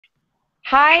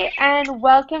Hi, and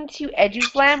welcome to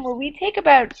EduSlam, where we take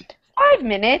about 5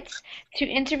 minutes to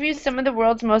interview some of the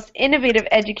world's most innovative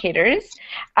educators.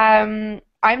 I'm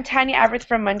Tanya Averth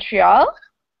from Montreal.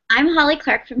 I'm Holly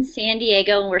Clark from San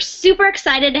Diego, and we're super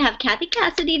excited to have Kathy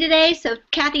Cassidy today. So,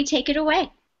 Kathy, take it away.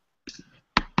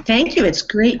 Thank you. It's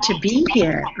great to be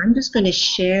here. I'm just going to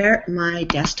share my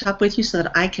desktop with you so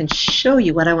that I can show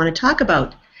you what I want to talk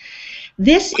about.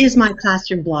 This is my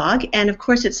classroom blog, and of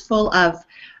course it's full of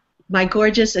my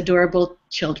gorgeous, adorable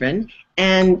children,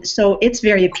 and so it's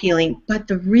very appealing. But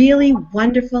the really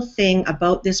wonderful thing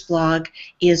about this blog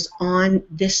is on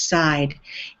this side.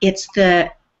 It's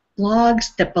the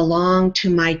blogs that belong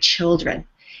to my children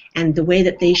and the way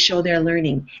that they show their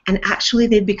learning. And actually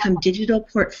they've become digital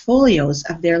portfolios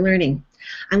of their learning.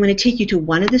 I'm going to take you to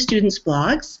one of the students'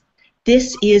 blogs.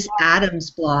 This is Adam's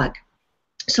blog.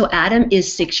 So Adam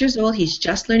is 6 years old. He's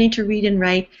just learning to read and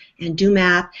write and do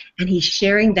math, and he's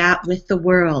sharing that with the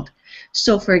world.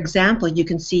 So for example, you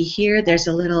can see here there's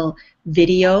a little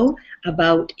video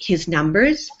about his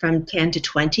numbers from 10 to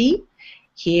 20.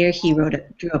 Here he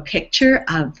drew a picture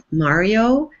of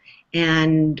Mario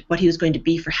and what he was going to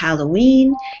be for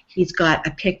Halloween. He's got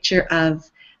a picture of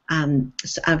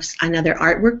another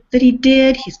artwork that he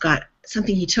did. He's got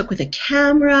something he took with a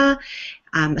camera,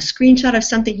 a screenshot of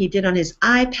something he did on his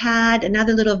iPad,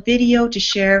 another little video to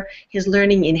share his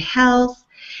learning in health,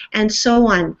 and so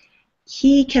on.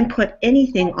 He can put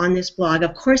anything on this blog.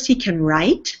 Of course, he can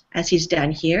write, as he's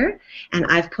done here, and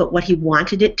I've put what he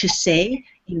wanted it to say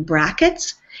in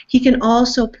brackets. He can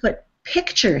also put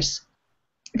pictures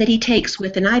that he takes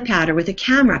with an iPad or with a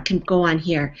camera can go on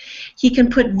here. He can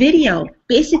put video.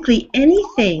 Basically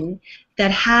anything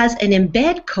that has an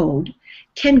embed code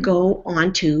can go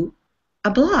onto a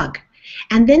blog.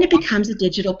 And then it becomes a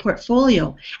digital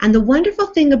portfolio. And the wonderful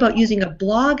thing about using a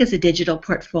blog as a digital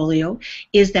portfolio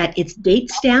is that it's date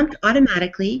stamped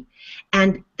automatically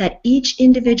and that each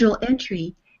individual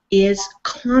entry is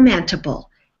commentable.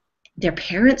 Their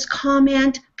parents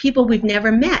comment, people we've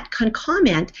never met can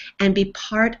comment and be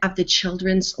part of the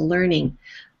children's learning.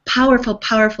 Powerful,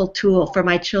 powerful tool for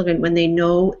my children when they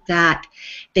know that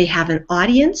they have an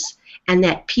audience and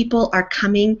that people are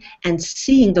coming and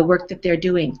seeing the work that they're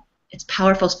doing. It's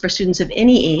powerful for students of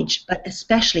any age, but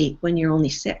especially when you're only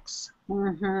 6.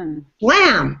 Mm-hmm.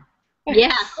 Wham!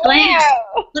 Yeah, thanks.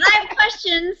 But I have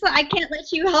questions. I can't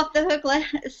let you off the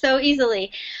hook so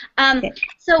easily. Okay.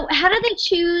 So how do they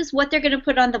choose what they're going to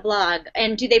put on the blog?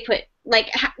 And do they put,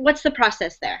 like, what's the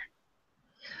process there?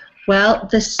 Well,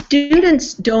 the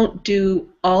students don't do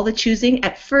all the choosing.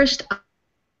 At first,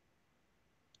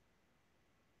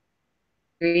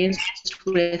 experienced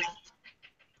with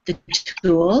the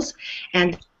tools,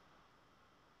 and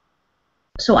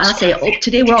so I'll say, oh,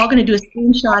 today we're all going to do a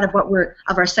screenshot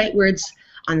of our sight words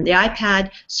on the iPad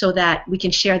so that we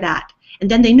can share that. And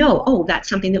then they know, oh, that's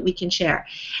something that we can share.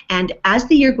 And as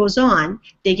the year goes on,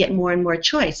 they get more and more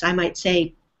choice. I might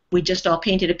say, we just all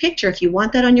painted a picture. If you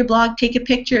want that on your blog, take a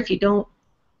picture. If you don't,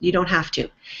 you don't have to.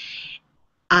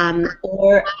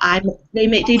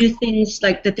 They do things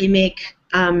like that they make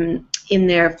in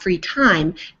their free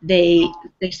time. They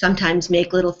sometimes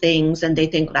make little things and they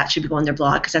think that should be on their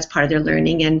blog because that's part of their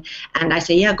learning, and I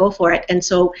say, yeah, go for it. And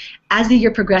so as the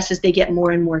year progresses, they get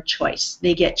more and more choice.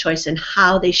 They get choice in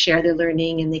how they share their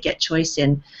learning, and they get choice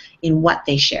in what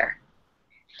they share.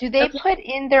 Do they put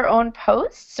in their own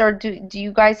posts, or do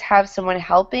you guys have someone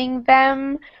helping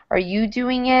them? Are you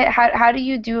doing it? How do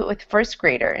you do it with first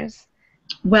graders?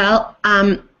 Well,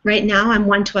 right now I'm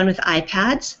one-to-one with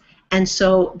iPads, and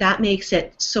so that makes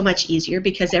it so much easier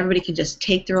because everybody can just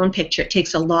take their own picture. It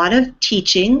takes a lot of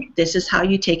teaching. This is how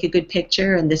you take a good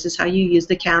picture, and this is how you use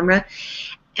the camera,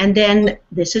 and then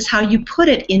this is how you put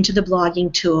it into the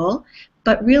blogging tool.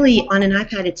 But really, on an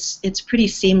iPad, it's pretty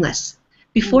seamless.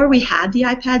 Before we had the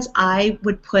iPads, I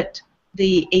would put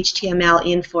the HTML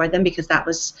in for them because that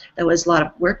was a lot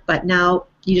of work. But now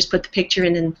you just put the picture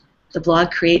in, and the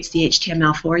blog creates the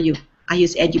HTML for you. I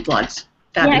use edublogs.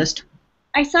 Fabulous. Yeah,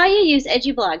 I saw you use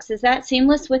edublogs. Is that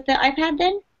seamless with the iPad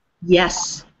then?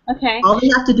 Yes. Okay. All they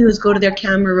have to do is go to their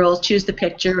camera roll, choose the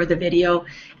picture or the video,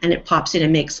 and it pops in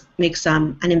and makes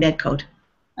an embed code.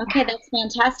 Okay, that's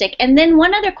fantastic. And then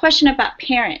one other question about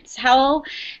parents. How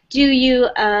do you,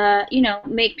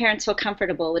 make parents feel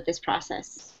comfortable with this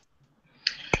process?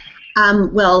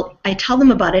 Well, I tell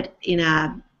them about it in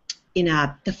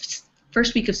the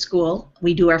first week of school.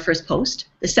 We do our first post.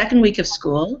 The second week of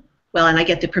school, well, and I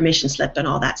get the permission slip and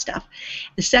all that stuff.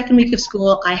 The second week of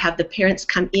school, I have the parents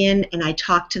come in and I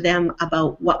talk to them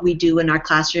about what we do in our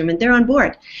classroom, and they're on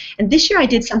board. And this year I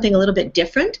did something a little bit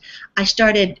different. I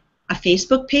started a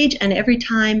Facebook page, and every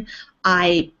time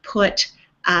I put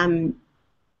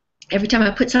every time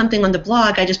I put something on the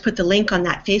blog, I just put the link on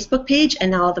that Facebook page,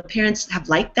 and now all the parents have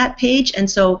liked that page, and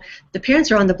so the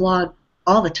parents are on the blog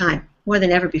all the time, more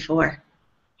than ever before.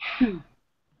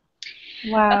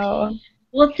 Wow. Okay.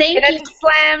 Well, thank you.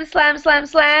 Slam, slam, slam,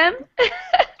 slam.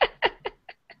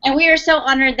 And we are so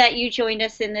honored that you joined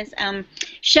us in this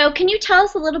show. Can you tell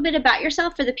us a little bit about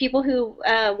yourself for the people who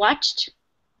watched?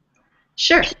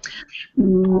 Sure.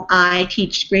 I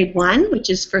teach grade 1, which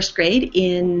is first grade,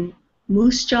 in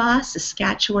Moose Jaw,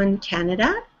 Saskatchewan,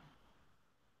 Canada.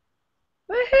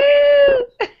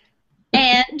 Woohoo!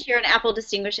 And you're an Apple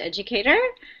Distinguished Educator.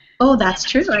 Oh, that's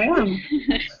true. I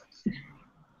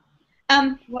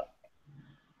am. Go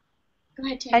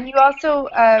ahead, Tim. And you also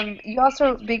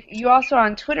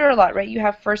on Twitter a lot, right? You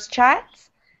have first chats.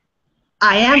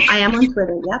 I am on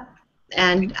Twitter. Yep.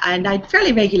 And I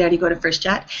fairly regularly go to First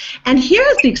Chat. And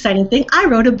here's the exciting thing: I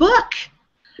wrote a book.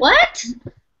 What?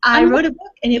 I wrote a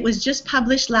book, and it was just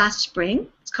published last spring.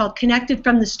 It's called "Connected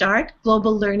from the Start: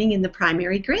 Global Learning in the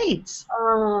Primary Grades."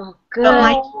 Oh, good. So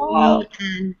my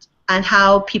key and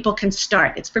how people can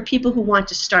start. It's for people who want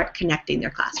to start connecting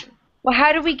their classroom. Well,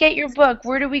 how do we get your book?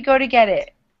 Where do we go to get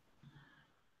it?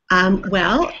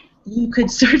 Well, you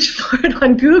could search for it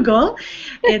on Google.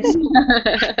 It's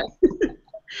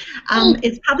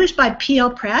it's published by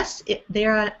PL Press.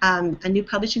 They're a new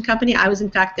publishing company. I was, in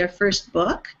fact, their first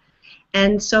book.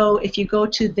 And so if you go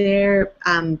to their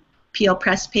PL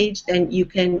Press page, then you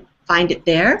can find it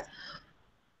there.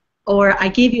 Or I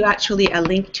gave you actually a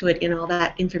link to it in all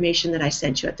that information that I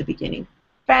sent you at the beginning.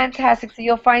 Fantastic. So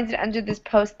you'll find it under this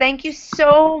post. Thank you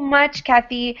so much,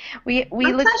 Kathy. We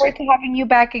look forward to having you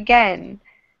back again.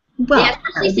 Well, yeah,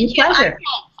 it's a pleasure.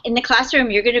 In the classroom,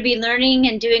 you're going to be learning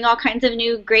and doing all kinds of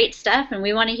new great stuff, and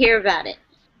we want to hear about it.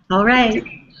 All right.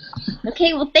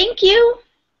 Okay, well, thank you.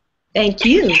 Thank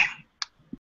you.